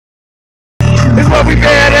what we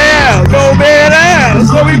badass. Go badass.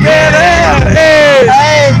 That's what we badass.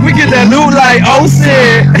 Hey, we get that loot like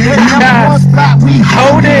shit. We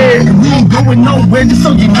Hold it. We ain't going nowhere, just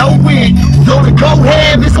so you know it. Zona, go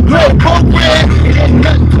ahead, it's a play program. It ain't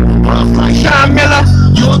nothing to us like Sean Miller.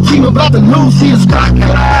 your team about to lose, see a stock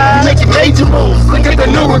line. Making major moves, look at the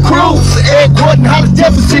new recruits. Ed Gordon, Hollis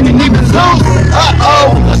Jefferson, and even Zeus.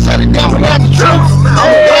 Let's shut it down without the troops. I'm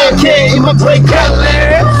a bad kid in my great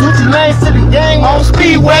Cadillac. Switching lanes to the game on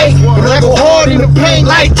Speedway. But I go hard in the paint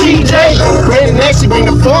like TJ. Brandon actually bring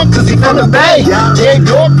the funk cause he from the Bay. Ed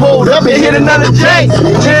Gordon pulled up and hit another J.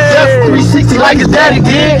 Just 360 like his daddy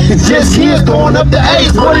did. Just here throwing up the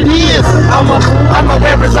A's, what it is. I'm a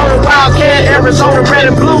Arizona Wildcat, Arizona red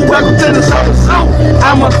and blue. Welcome to the Zona Zoo.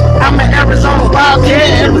 I'm an Arizona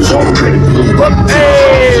Wildcat, Arizona red and blue. Welcome to the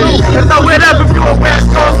Zona Zoo. Let's throw it up if you a West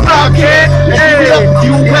Coast Wildcat. Hey,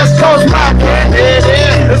 you West Coast Wildcat.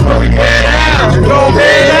 That's what we get out. Go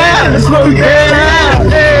bad. That's what we get out.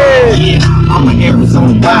 Hey. Yeah, I'm an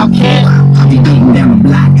Arizona Wildcat. I be beating down the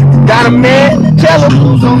block. Got a man, tell him.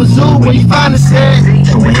 Who's on the zoo where you find us at?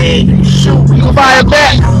 Go ahead and shoot. We gon' Fire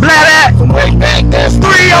back, blah that. from way back. That's 3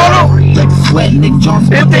 on them. like the sweat, Nick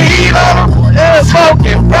Johnson. If the heat on them. Yeah,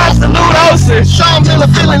 smoking. Prostitute. Sean Miller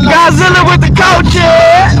feeling like Godzilla with the coaches.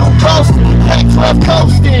 I'm coasting. Pack 12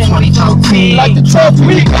 coasting. 2013. Like the trophy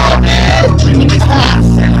we got there. Bringing this high.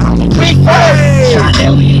 Week first. Sean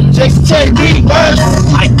Elliott. Jason J. B. Burst.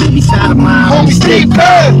 Mike Bibby side of mine. Homie Steve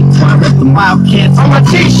Kerr. I rep the Wildcats On my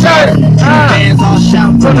t-shirt. Fans all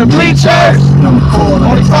shout From the bleachers. on the court.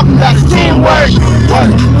 Only talking about the teamwork.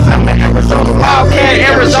 I'm an Arizona Wildcat,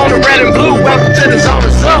 Arizona red and blue. Welcome to the Zona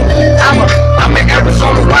Zoo. I'm an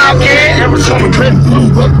Arizona Wildcat, Arizona red and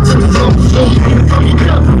blue. Welcome to the Zona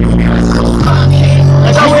Zoo.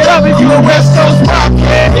 Throw it up if you a West Coast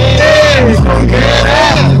Wildcat. Yeah, it's gonna get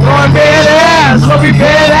out. Going badass, what we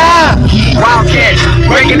badass. Wildcat,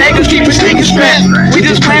 breaking acres, keep your sneakers strapped. We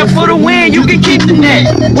just playing for the win, you can keep the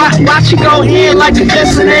net. Watch you go in like the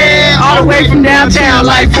Destiny. All the way from downtown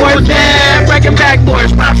like 4th Ave. Breaking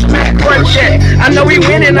backboards, pop some backboard check. I know we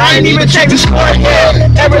winning, I ain't even checked the score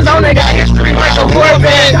yet. Arizona got history like a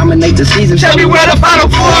Corvette. Dominate the season. Tell me where the Final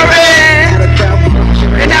Four is.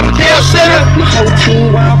 And Avondale Center.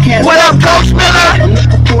 What up, Coach Miller?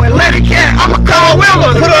 Let it cat, I'm a cold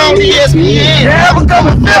Willer. Put on the ESPN. Yeah, I'm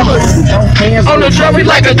coming fillers. On the trophy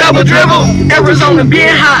like a double dribble. Arizona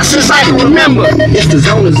being hot since I can remember. It's the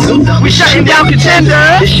Zona Zoo. We shutting down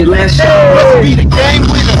contenders. This your last shot. Be the game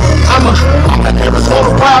winner. I'm an Arizona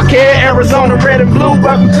Wildcat, Arizona red and blue.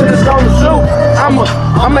 Welcome to the Zona Zoo.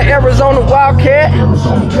 I'm an Arizona Wildcat.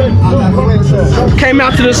 Came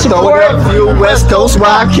out to the support. If you a West Coast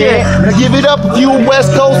Wildcat, now give it up if you a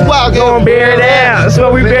West Coast Wildcat. Going bear down. That's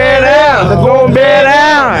what we bear down. Going bear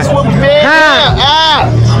down. That's what we bear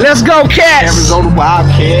down. Let's go, Cats. Arizona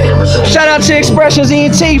Wildcat. Shout out to Expressions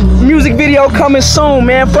ENT. Music video coming soon,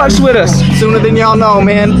 man. Fucks with us. Sooner than y'all know,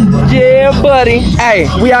 man. Yeah, buddy. Hey,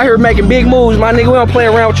 we out here making big moves, my nigga. We don't play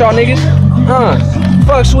around with y'all niggas.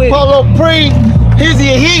 Fucks with. Polo Pre, here's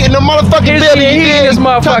your heat in the motherfucking Here's building. your heat in this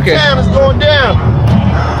motherfucker. Top 10 is going down.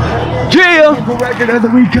 Yeah. Record of the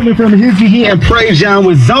week coming from Hizzy Heat and Praise John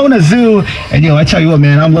with Zona Zoo. And yo, I tell you what,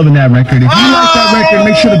 man, I'm loving that record. If you like that record,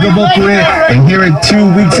 make sure to go vote for it and hear it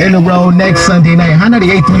 2 weeks in a row next Sunday night.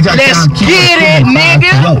 108.3. Let's get it,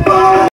 nigga.